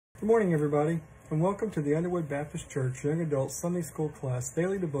Good morning, everybody, and welcome to the Underwood Baptist Church Young Adult Sunday School Class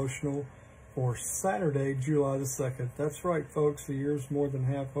Daily Devotional for Saturday, July the 2nd. That's right, folks. The year's more than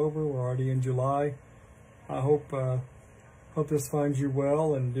half over. We're already in July. I hope this finds you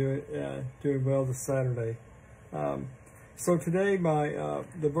well and doing well this Saturday. So today,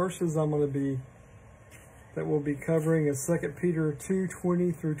 the verses that we'll be covering is 2 Peter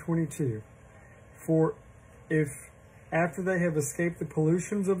 2:20 through 22. For if after they have escaped the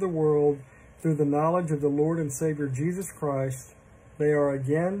pollutions of the world through the knowledge of the Lord and Savior Jesus Christ, they are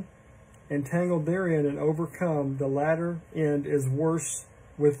again entangled therein and overcome, the latter end is worse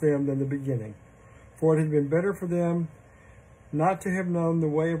with them than the beginning. For it had been better for them not to have known the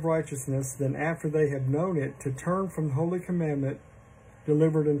way of righteousness than after they have known it to turn from the holy commandment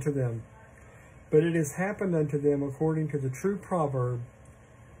delivered unto them. But it has happened unto them according to the true proverb,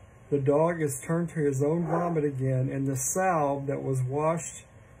 the dog is turned to his own vomit again, and the sow that was washed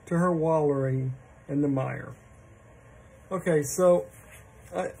to her wallowing in the mire. Okay, so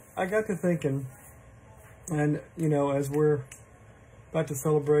I got to thinking, and as we're about to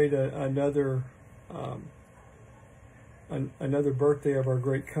celebrate another birthday of our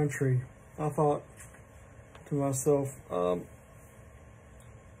great country, I thought to myself,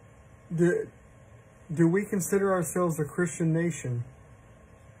 do we consider ourselves a Christian nation?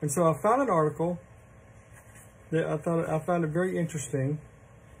 And so I found an article that I found it very interesting,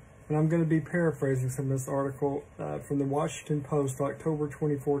 and I'm going to be paraphrasing some of this article from the Washington Post, October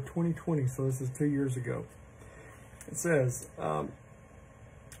 24, 2020, so this is 2 years ago. It says,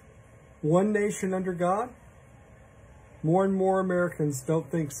 one nation under God? More and more Americans don't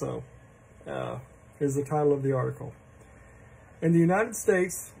think so, is the title of the article. In the United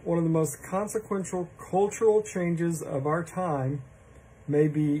States, one of the most consequential cultural changes of our time may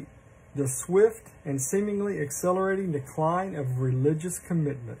be the swift and seemingly accelerating decline of religious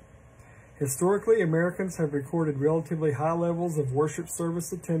commitment. Historically, Americans have recorded relatively high levels of worship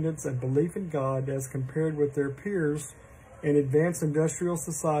service attendance and belief in God as compared with their peers in advanced industrial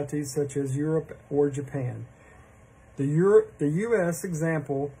societies such as Europe or Japan. The U.S.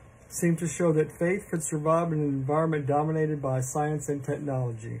 example seemed to show that faith could survive in an environment dominated by science and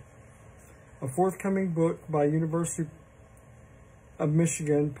technology. A forthcoming book by University of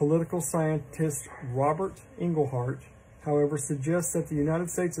Michigan political scientist Robert Englehart, however, suggests that the United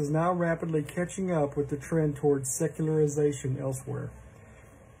States is now rapidly catching up with the trend towards secularization elsewhere.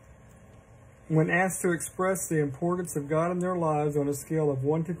 When asked to express the importance of God in their lives on a scale of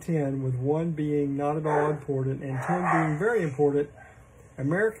 1 to 10, with 1 being not at all important and 10 being very important,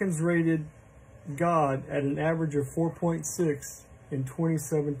 Americans rated God at an average of 4.6 in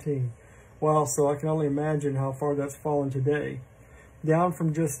 2017. Wow, so I can only imagine how far that's fallen today, down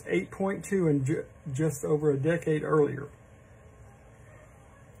from just 8.2 in just over a decade earlier.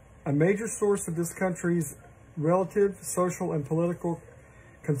 A major source of this country's relative social and political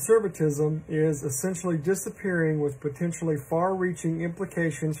conservatism is essentially disappearing, with potentially far-reaching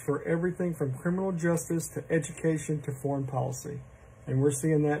implications for everything from criminal justice to education to foreign policy. And we're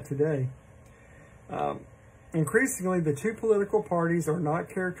seeing that today. Increasingly, the two political parties are not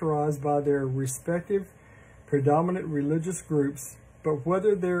characterized by their respective predominant religious groups, but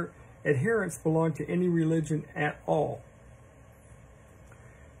whether their adherents belong to any religion at all.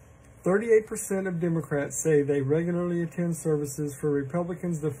 38% of Democrats say they regularly attend services. For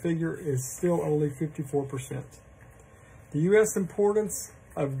Republicans, the figure is still only 54%. The U.S. importance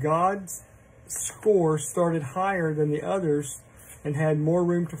of God's score started higher than the others and had more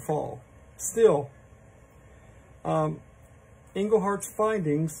room to fall. Still, Englehart's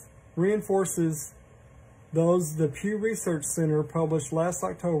findings reinforces those the Pew Research Center published last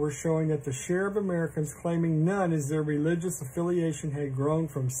October, showing that the share of Americans claiming none as their religious affiliation had grown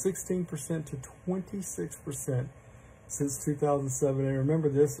from 16% to 26% since 2007. And remember,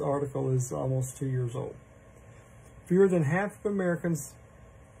 this article is almost 2 years old. Fewer than half of Americans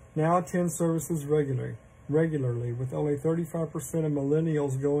now attend services regularly, with only 35% of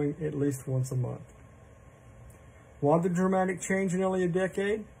millennials going at least once a month. Why the dramatic change in only a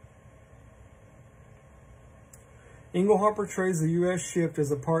decade? Englehart portrays the U.S. shift as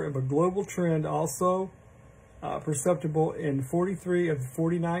a part of a global trend also perceptible in 43 of the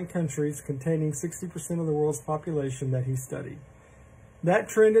 49 countries containing 60% of the world's population that he studied. That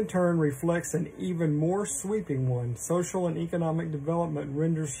trend in turn reflects an even more sweeping one. Social and economic development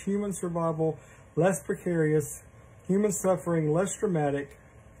renders human survival less precarious, human suffering less dramatic,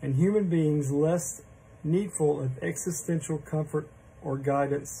 and human beings less needful of existential comfort or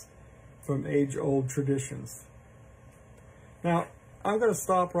guidance from age-old traditions. Now, I'm going to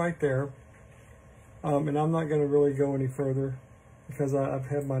stop right there, and I'm not going to really go any further because I've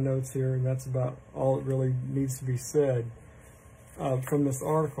had my notes here, and that's about all that really needs to be said from this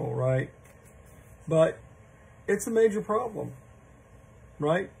article, right? But it's a major problem,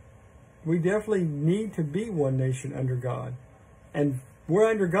 right? We definitely need to be one nation under God. And we're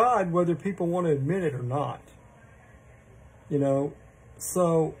under God whether people want to admit it or not. You know,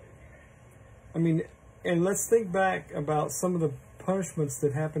 so, I mean, and let's think back about some of the punishments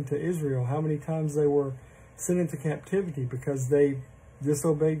that happened to Israel, how many times they were sent into captivity because they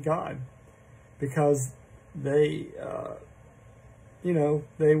disobeyed God, because they, you know,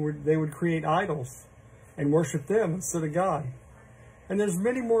 they would create idols and worship them instead of God. And there's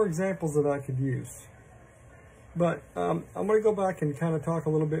many more examples that I could use. But I'm going to go back and kind of talk a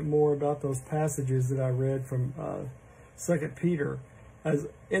little bit more about those passages that I read from 2 Peter. As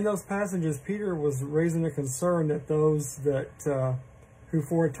in those passages, Peter was raising a concern that those that who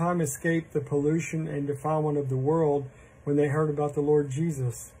for a time escaped the pollution and defilement of the world when they heard about the Lord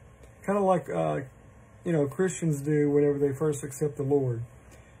Jesus, kind of like you know, Christians do whenever they first accept the Lord,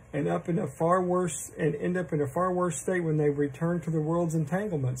 and end up in a far worse state when they return to the world's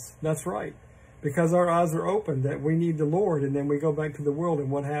entanglements. That's right, because our eyes are open that we need the Lord, and then we go back to the world, and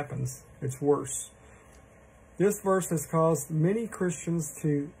what happens? It's worse. This verse has caused many Christians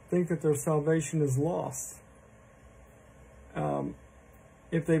to think that their salvation is lost.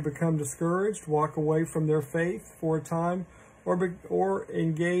 If they become discouraged, walk away from their faith for a time, or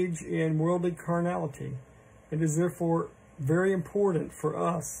engage in worldly carnality. It is therefore very important for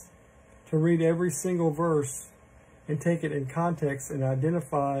us to read every single verse and take it in context and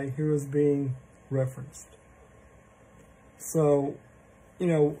identify who is being referenced. So, you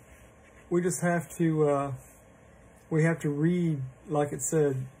know, we just have to read, like it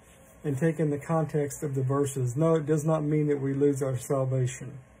said, and take in the context of the verses. No, it does not mean that we lose our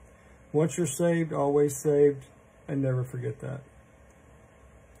salvation. Once you're saved, always saved, and never forget that.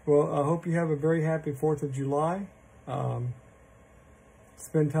 Well, I hope you have a very happy 4th of July.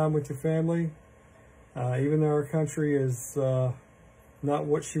 Spend time with your family. Even though our country is not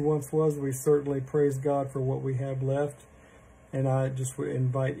what she once was, we certainly praise God for what we have left. And I just would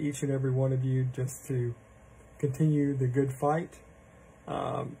invite each and every one of you just to continue the good fight,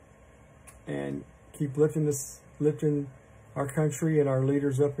 and keep lifting our country and our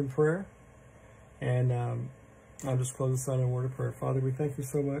leaders up in prayer. And I'll just close this out in a word of prayer. Father, we thank you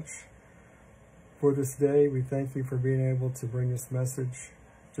so much for this day. We thank you for being able to bring this message,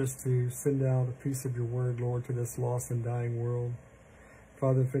 just to send out a piece of your word, Lord, to this lost and dying world.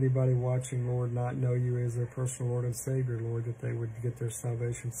 Father, if anybody watching, Lord, not know you as their personal Lord and Savior, Lord, that they would get their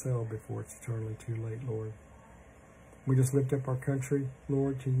salvation sealed before it's eternally too late, Lord. We just lift up our country,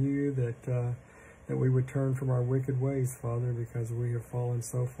 Lord, to you, that we would turn from our wicked ways, Father, because we have fallen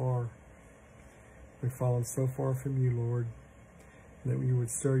so far. We've fallen so far from you, Lord, that you would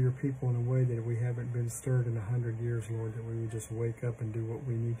stir your people in a way that we haven't been stirred in 100 years, Lord, that we would just wake up and do what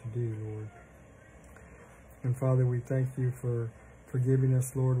we need to do, Lord. And Father, we thank you for forgiving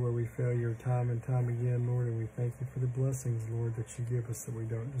us, Lord, where we fail you time and time again, Lord, and we thank you for the blessings, Lord, that you give us that we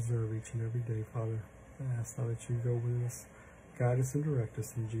don't deserve each and every day, Father. I ask now that you go with us, guide us and direct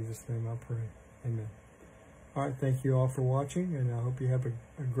us. In Jesus' name I pray. Amen. All right, thank you all for watching, and I hope you have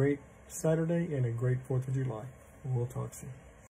a great Saturday and a great 4th of July. We'll talk soon.